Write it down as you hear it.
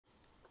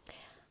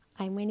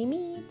I'm Winnie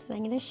Meads, and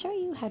I'm going to show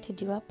you how to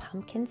do a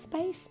pumpkin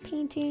spice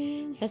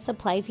painting. The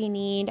supplies you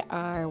need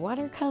are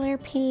watercolor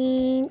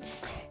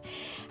paints,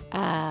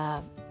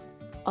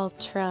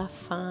 ultra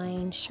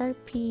fine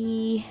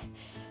Sharpie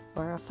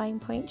or a fine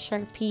point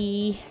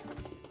Sharpie,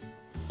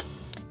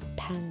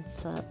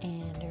 pencil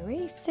and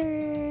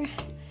eraser,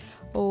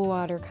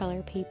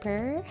 watercolor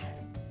paper,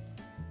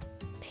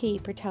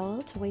 paper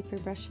towel to wipe your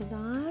brushes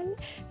on,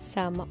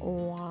 some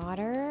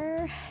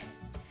water,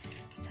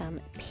 some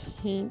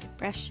paint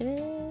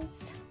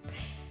brushes.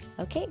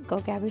 Okay, go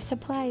grab your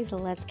supplies.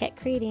 Let's get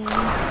creating.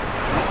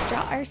 Let's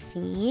draw our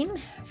scene.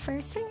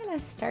 First, I'm going to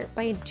start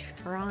by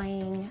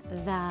drawing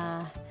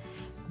the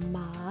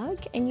mug,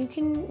 and you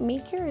can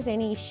make yours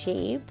any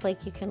shape.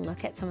 Like you can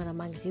look at some of the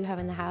mugs you have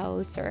in the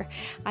house, or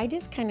I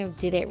just kind of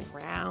did it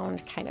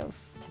round, kind of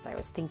because I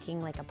was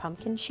thinking like a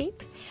pumpkin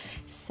shape.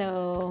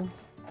 So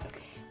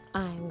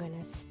I'm going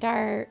to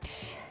start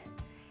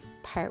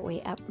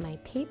partway up my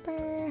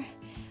paper.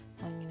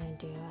 I'm going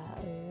to do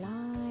a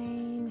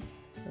line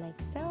like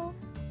so,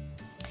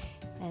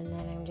 and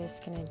then I'm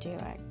just going to do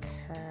a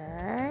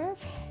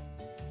curve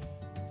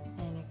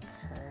and a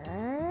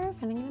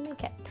curve, and I'm going to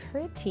make it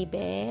pretty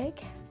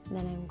big. And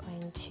then I'm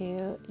going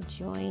to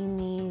join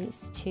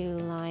these two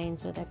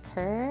lines with a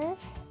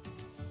curve,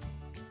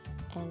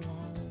 and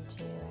then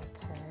do a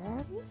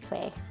curve this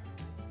way.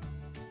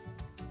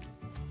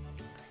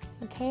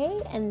 Okay,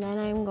 and then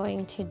I'm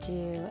going to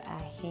do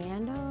a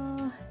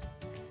handle.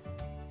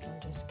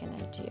 Just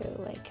gonna do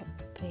like a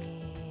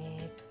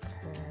big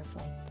curve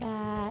like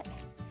that,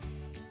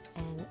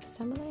 and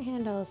some of the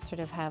handles sort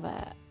of have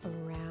a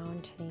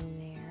round thing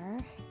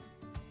there.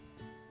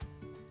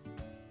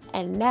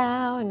 And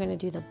now I'm gonna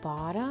do the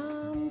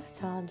bottom,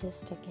 so I'll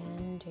just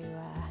again do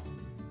a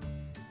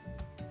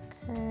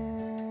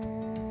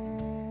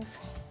curve.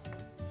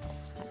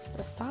 That's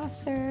the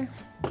saucer.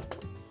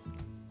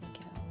 Just make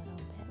it a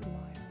little bit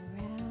more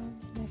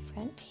round in the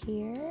front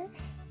here.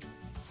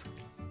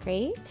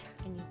 Great.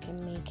 And you can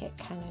make it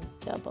kind of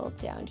double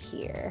down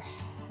here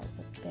as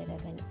a bit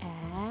of an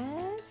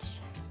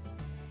edge.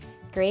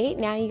 Great,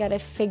 now you got to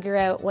figure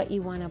out what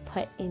you want to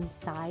put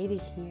inside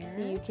of here.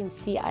 So you can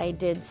see I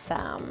did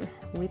some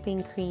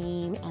whipping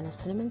cream and a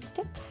cinnamon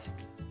stick.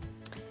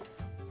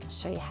 I'll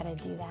show you how to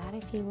do that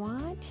if you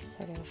want.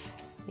 Sort of,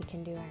 we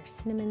can do our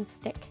cinnamon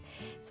stick.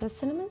 So a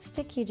cinnamon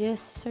stick, you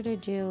just sort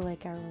of do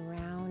like a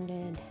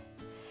rounded,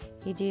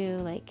 you do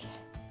like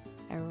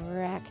a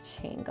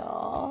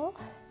rectangle.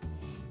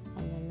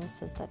 And then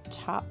this is the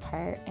top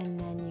part, and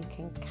then you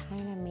can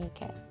kind of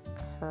make it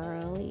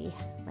curly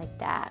like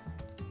that,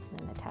 and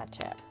then attach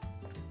it.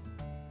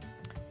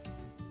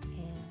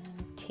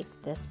 And take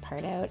this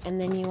part out,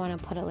 and then you want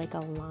to put it like a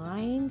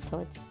line so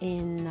it's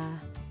in the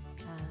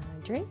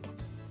drink.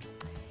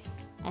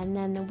 And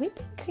then the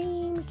whipping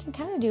cream, you can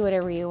kind of do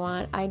whatever you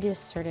want. I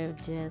just sort of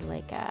did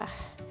like a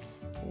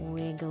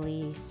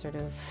wiggly sort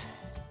of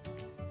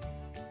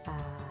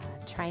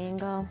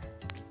triangle.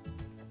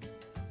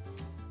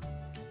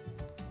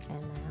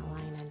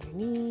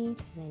 And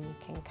then you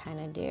can kind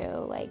of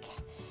do like,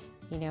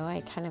 you know,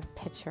 I kind of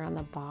picture on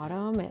the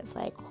bottom, it's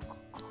like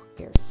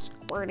you're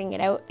squirting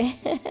it out.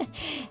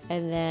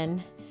 And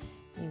then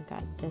you've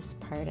got this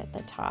part at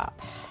the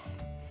top.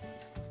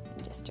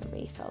 And just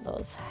erase all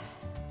those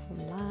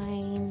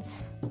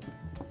lines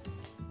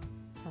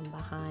from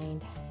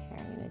behind. Here,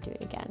 I'm going to do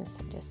it again.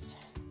 So just,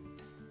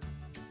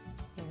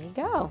 there we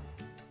go.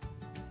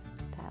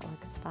 That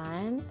looks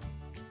fun.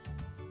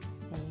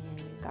 And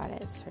you've got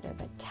it sort of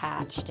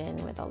attached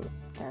in with a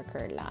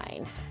darker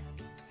line.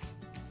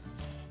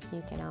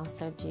 You can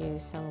also do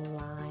some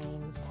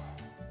lines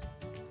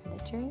for the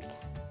drink.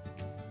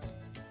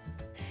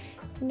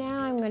 Now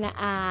I'm going to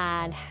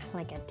add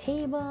like a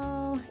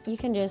table. You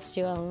can just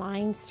do a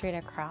line straight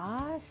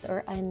across,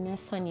 or on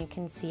this one you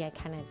can see I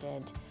kind of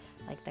did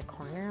like the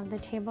corner of the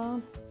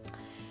table.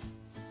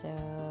 So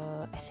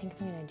I think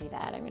I'm going to do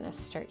that. I'm going to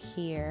start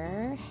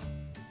here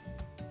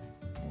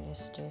and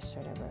just do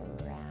sort of a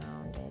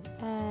rounded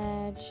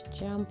edge,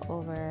 jump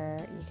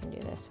over. You can do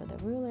this with a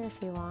ruler if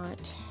you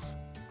want.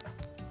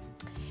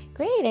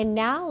 Great, and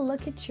now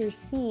look at your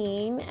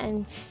scene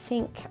and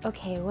think,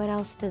 okay, what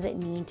else does it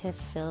need to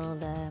fill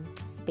the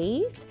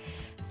space?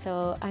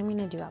 So I'm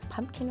gonna do a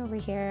pumpkin over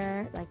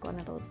here, like one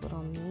of those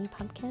little mini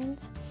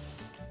pumpkins.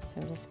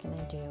 So I'm just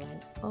gonna do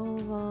an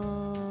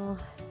oval,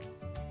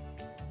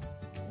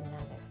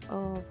 another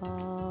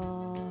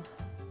oval,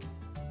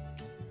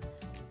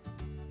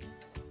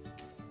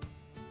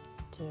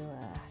 do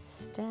a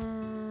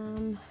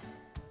stem,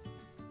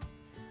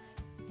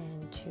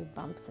 and two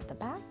bumps at the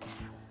back,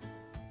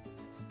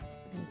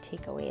 and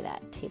take away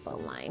that table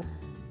line.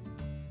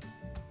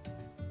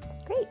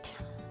 Great,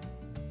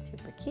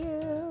 super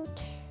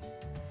cute.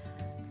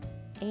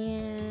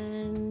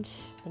 And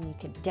then you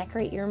could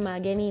decorate your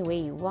mug any way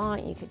you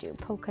want. You could do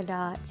polka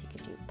dots, you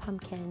could do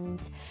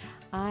pumpkins.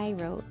 I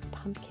wrote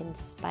pumpkin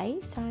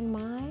spice on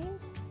mine.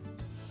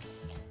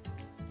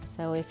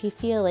 So if you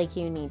feel like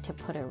you need to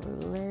put a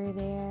ruler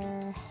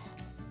there,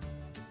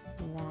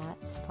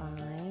 that's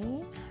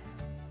fine.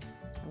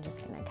 I'm just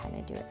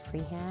do it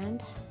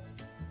freehand.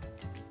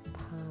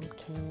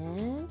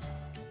 Pumpkin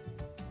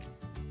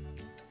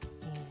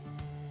and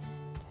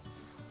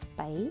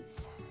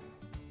spice.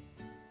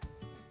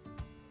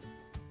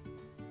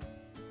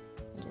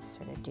 And just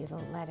sort of do the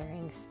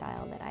lettering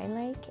style that I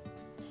like.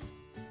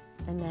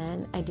 And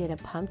then I did a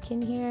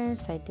pumpkin here,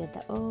 so I did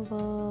the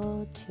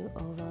oval, 2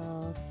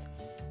 ovals,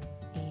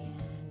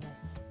 and a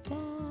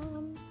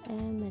stem,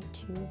 and the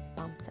 2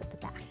 bumps at the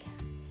back.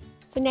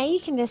 So now you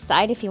can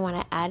decide if you want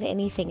to add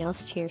anything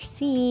else to your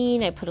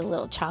scene. I put a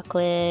little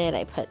chocolate,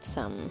 I put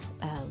some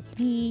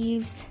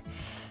leaves.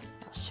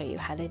 I'll show you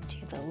how to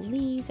do the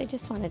leaves. I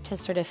just wanted to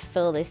sort of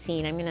fill the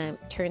scene. I'm going to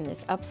turn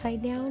this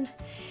upside down,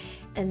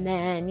 and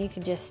then you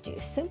can just do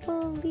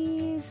simple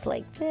leaves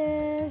like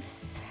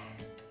this.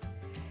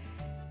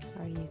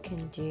 Or you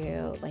can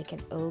do like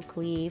an oak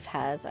leaf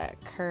has a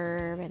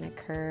curve and a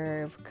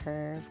curve,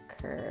 curve,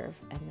 curve,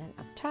 and then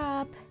up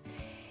top.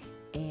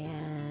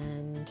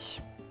 And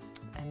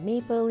a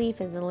maple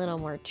leaf is a little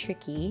more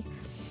tricky.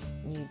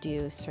 You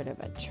do sort of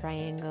a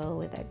triangle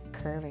with a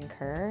curve and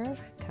curve,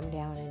 come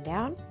down and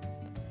down.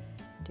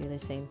 Do the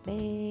same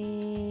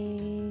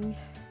thing,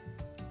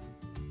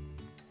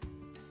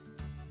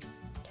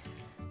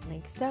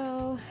 like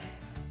so.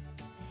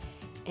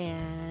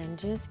 And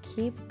just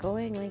keep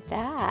going like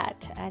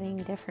that, adding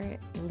different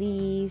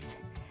leaves.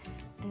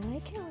 I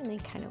like it when they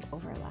kind of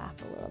overlap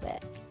a little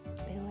bit.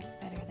 They look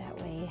better that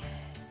way.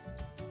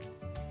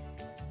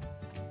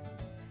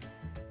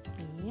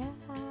 Yeah.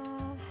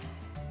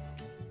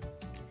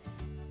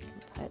 You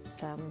can put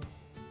some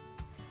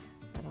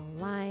little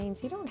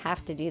lines. You don't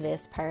have to do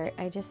this part.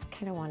 I just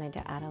kind of wanted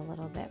to add a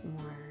little bit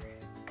more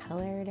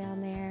color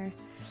down there.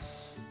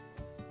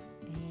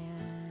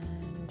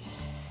 And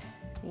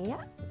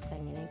yeah, so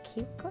I'm gonna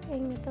keep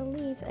going with the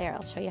leaves. There,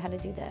 I'll show you how to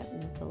do the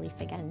maple leaf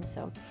again.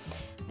 So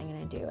I'm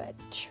gonna do a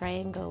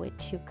triangle with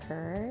 2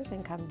 curves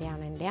and come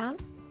down and down.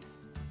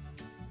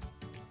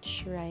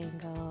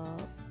 Triangle,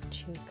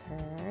 2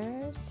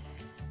 curves.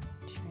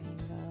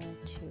 Triangle,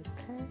 2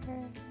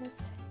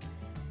 curves.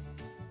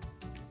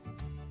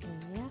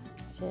 Yeah,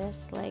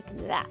 just like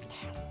that.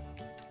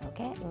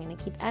 Okay, I'm gonna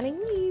keep adding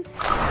leaves.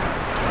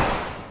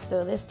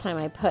 So this time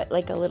I put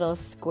like a little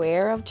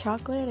square of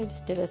chocolate. I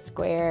just did a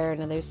square,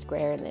 another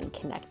square, and then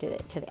connected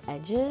it to the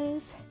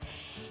edges.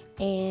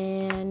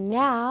 And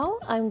now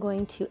I'm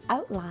going to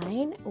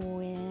outline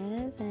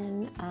with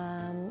an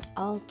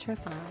ultra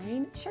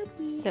fine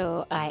Sharpie.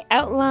 So I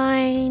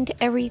outlined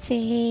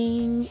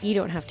everything. You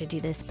don't have to do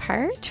this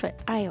part, but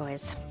I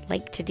always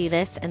like to do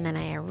this. And then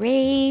I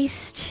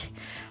erased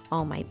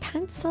all my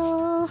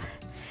pencil.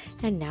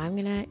 And now I'm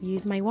gonna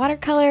use my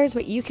watercolors,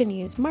 but you can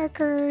use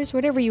markers,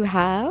 whatever you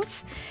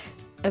have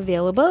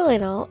available,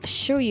 and I'll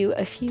show you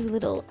a few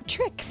little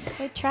tricks.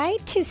 So I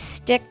tried to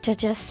stick to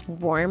just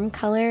warm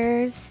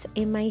colors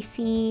in my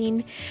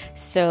scene.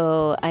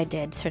 So I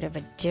did sort of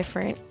a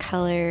different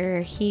color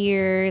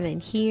here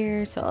than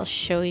here. So I'll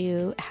show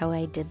you how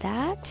I did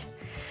that.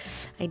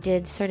 I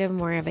did sort of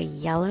more of a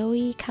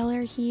yellowy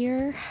color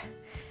here.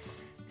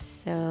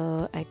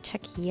 So I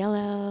took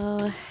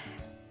yellow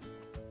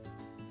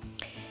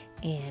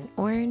and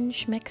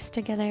orange mixed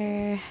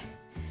together,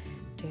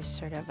 do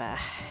sort of a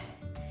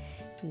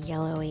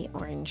yellowy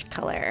orange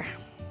color,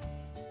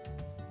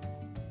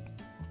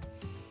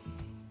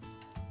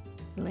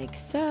 like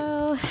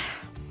so.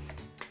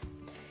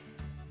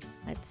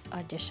 Let's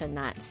audition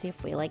that, see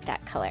if we like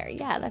that color.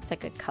 Yeah, that's a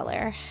good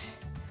color.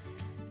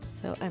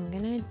 So I'm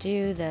gonna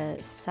do the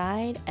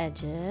side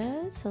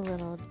edges a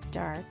little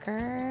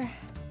darker,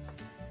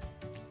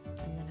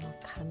 and then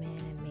I'll come in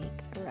and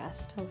make the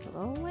rest a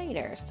little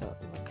lighter so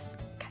it looks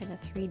kind of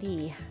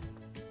 3D.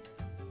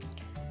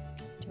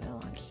 Do it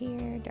along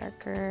here,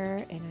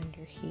 darker, and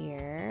under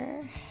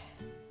here.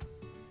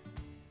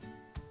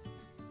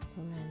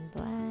 Blend,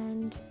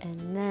 blend,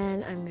 and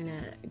then I'm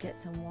gonna get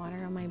some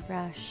water on my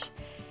brush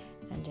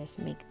and just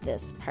make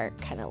this part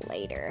kind of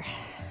lighter.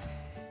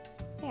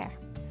 There,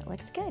 that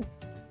looks good.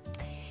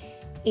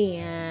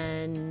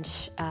 And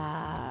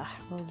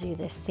we'll do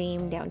the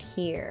same down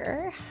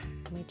here.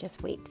 Let me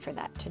just wait for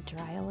that to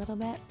dry a little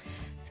bit.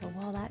 So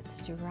while that's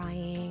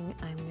drying,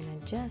 I'm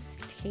gonna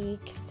just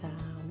take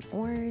some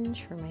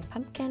orange for my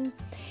pumpkin,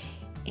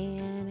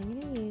 and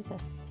I'm gonna use a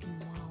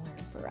smaller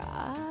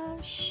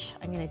brush.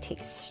 I'm gonna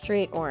take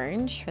straight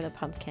orange for the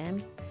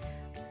pumpkin,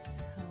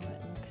 so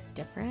it looks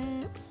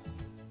different.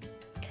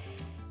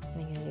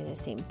 And I'm gonna do the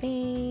same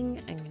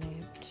thing. I'm gonna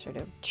sort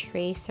of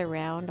trace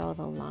around all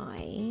the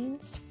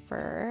lines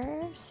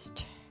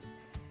first,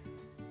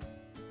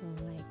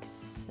 like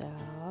so.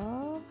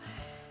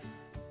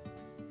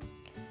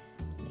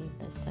 Leave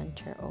the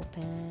center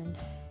open.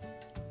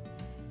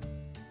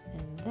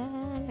 And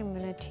then I'm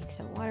gonna take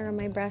some water on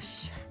my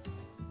brush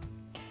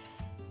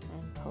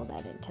and pull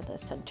that into the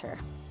center.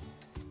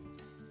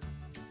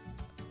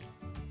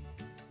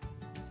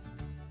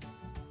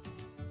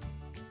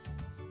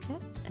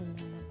 Yep, and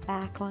then the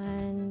back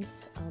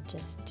ones, I'll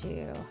just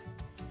do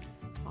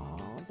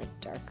all the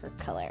darker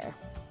color.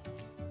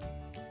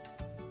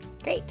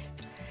 Great.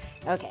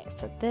 Okay,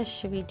 so this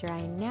should be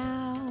dry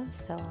now.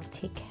 So I'll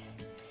take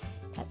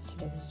that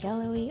sort of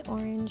yellowy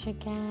orange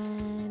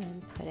again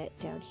and put it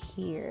down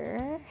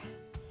here.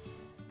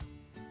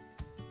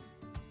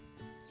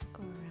 Just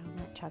go around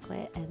that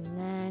chocolate, and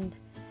then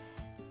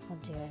I'll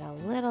do it a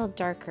little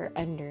darker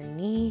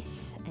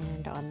underneath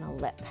and on the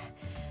lip.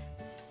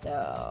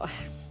 So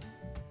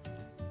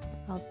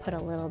I'll put a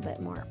little bit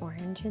more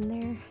orange in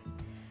there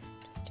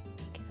just to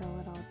make it a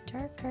little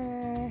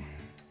darker,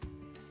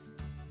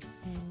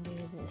 and do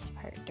this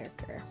part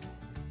darker.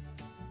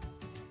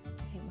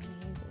 I want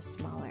to use a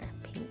smaller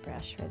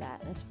paintbrush for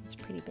that. This one's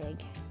pretty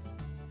big.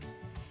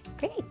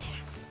 Great.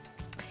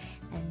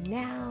 And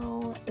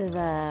now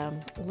the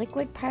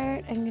liquid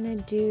part, I'm gonna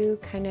do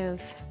kind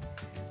of,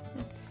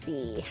 let's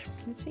see,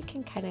 this we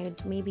can kind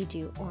of maybe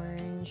do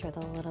orange with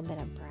a little bit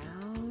of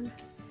brown.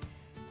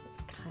 It's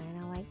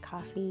kind of like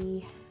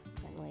coffee,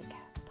 but like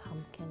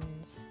pumpkin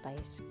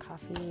spice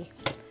coffee.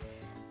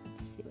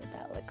 Let's see what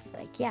that looks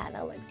like. Yeah,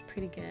 that looks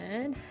pretty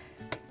good.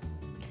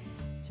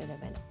 Sort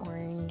of an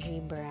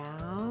orangey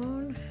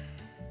brown.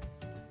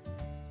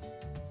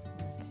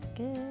 Looks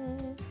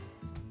good.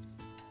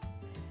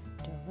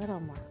 Do a little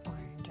more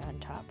orange on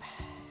top,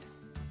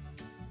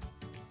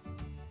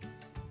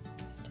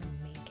 just to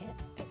make it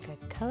a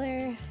good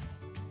color.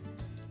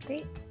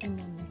 Great. And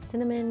then the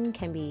cinnamon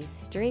can be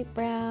straight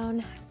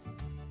brown.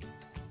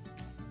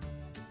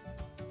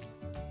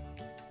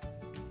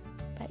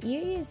 But you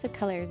use the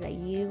colors that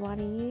you want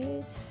to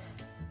use.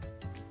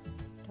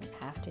 Don't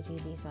have to do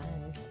these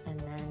ones. And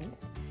then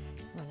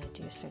I want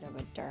to do sort of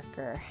a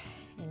darker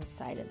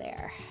inside of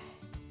there.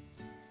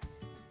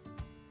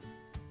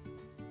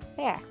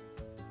 There.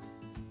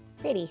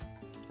 Pretty.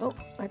 Oh,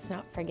 let's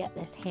not forget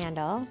this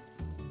handle.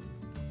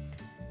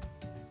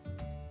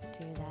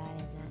 Do that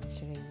in that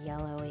sort of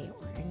yellowy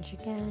orange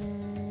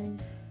again.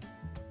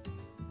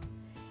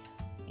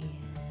 And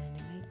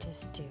I might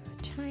just do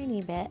a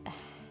tiny bit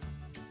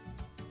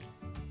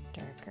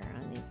darker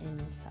on the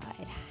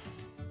inside.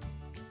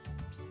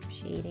 Some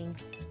shading.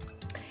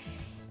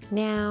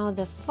 Now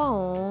the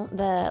foam,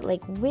 the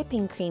like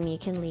whipping cream, you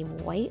can leave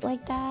white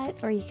like that,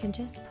 or you can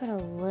just put a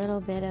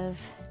little bit of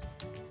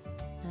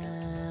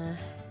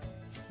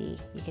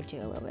you could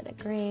do a little bit of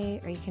gray,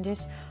 or you can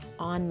just,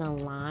 on the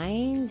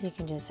lines, you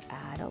can just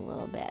add a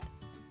little bit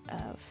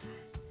of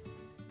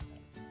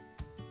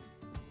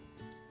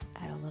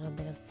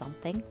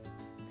something.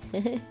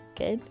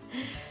 Good.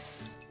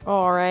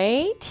 All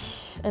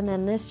right. And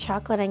then this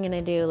chocolate I'm going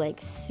to do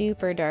like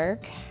super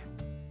dark.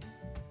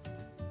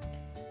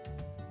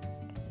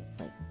 It's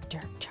like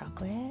dark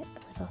chocolate,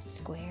 a little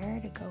square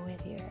to go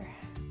with your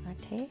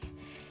latte.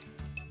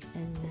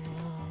 And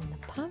then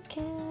the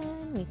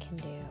pumpkin, we can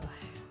do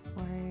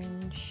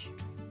orange.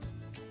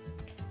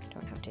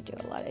 Don't have to do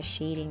a lot of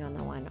shading on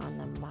the one on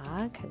the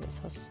mug because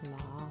it's so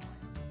small.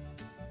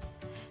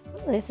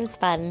 Ooh, this is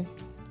fun.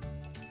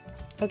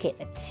 Okay,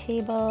 the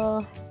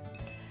table.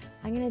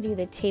 I'm gonna do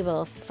the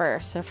table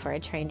first before I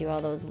try and do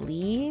all those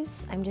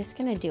leaves. I'm just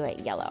gonna do it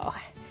yellow,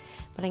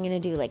 but I'm gonna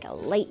do like a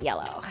light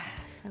yellow.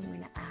 So I'm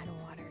gonna add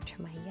water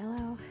to my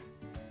yellow.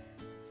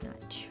 It's not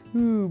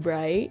too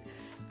bright.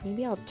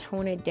 Maybe I'll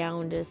tone it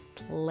down just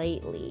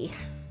slightly.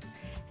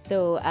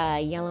 So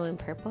yellow and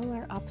purple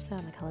are opposite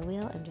on the color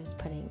wheel. I'm just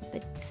putting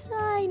the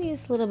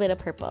tiniest little bit of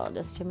purple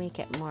just to make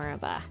it more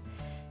of a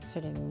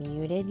sort of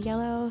muted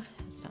yellow.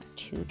 It's not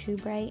too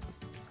bright.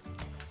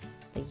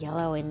 The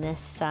yellow in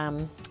this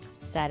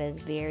set is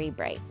very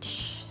bright.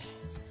 So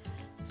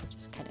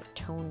just kind of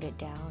toned it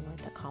down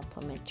with the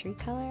complementary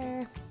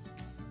color.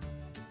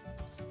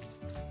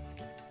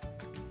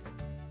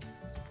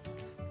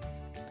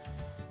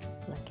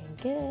 Looking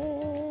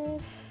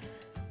good.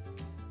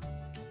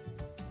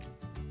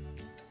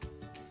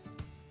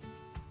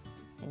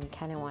 And you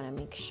kind of want to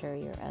make sure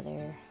your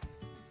other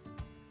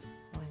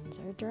ones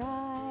are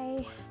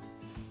dry.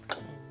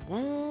 And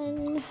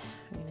then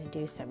I'm going to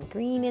do some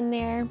green in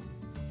there.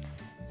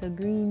 So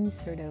green's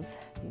sort of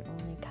the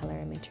only color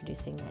I'm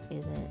introducing that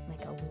isn't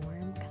like a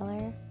warm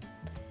color.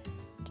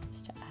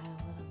 Just to add a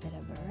little bit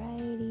of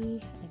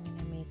variety, I'm going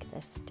to make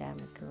the stem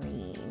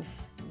green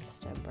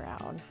instead of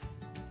brown.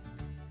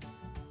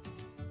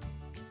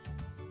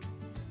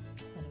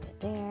 A little bit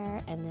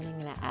there, and then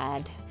I'm going to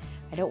add,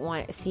 I don't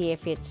want to see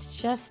if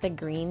it's just the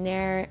green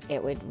there,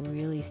 it would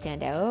really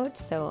stand out.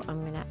 So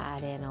I'm going to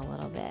add in a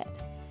little bit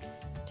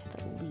to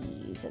the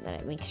leaves, and then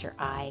it makes your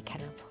eye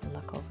kind of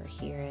look over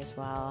here as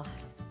well.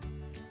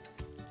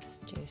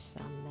 Just do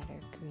some that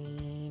are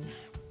green.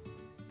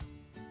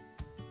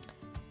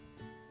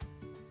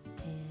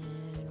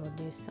 And we'll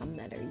do some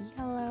that are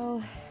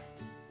yellow.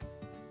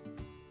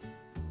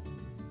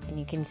 And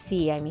you can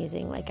see I'm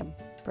using like a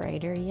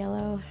brighter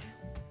yellow.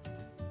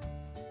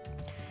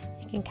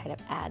 You can kind of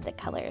add the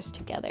colors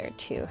together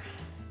too.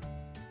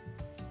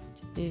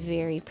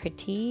 Very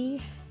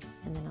pretty.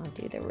 And then I'll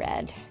do the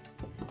red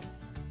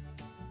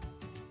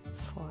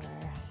for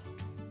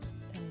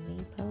the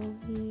maple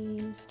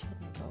leaves. Turn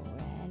to go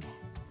red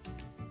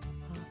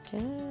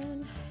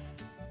often.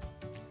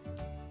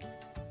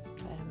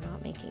 But I'm not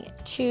making making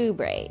it too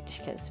bright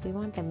because we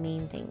want the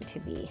main thing to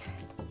be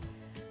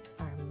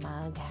our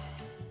mug.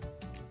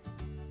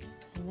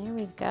 And there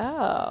we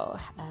go.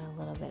 Add a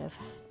little bit of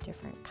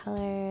different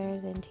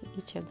colors into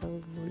each of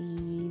those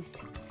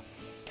leaves.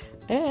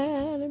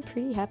 And I'm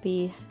pretty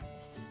happy.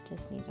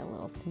 Just need a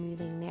little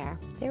smoothing there.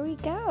 There we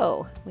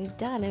go. We've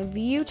done a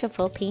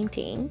beautiful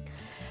painting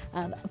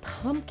of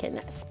pumpkin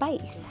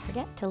spice.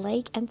 Forget to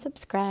like and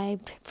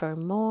subscribe for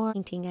more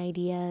painting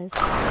ideas.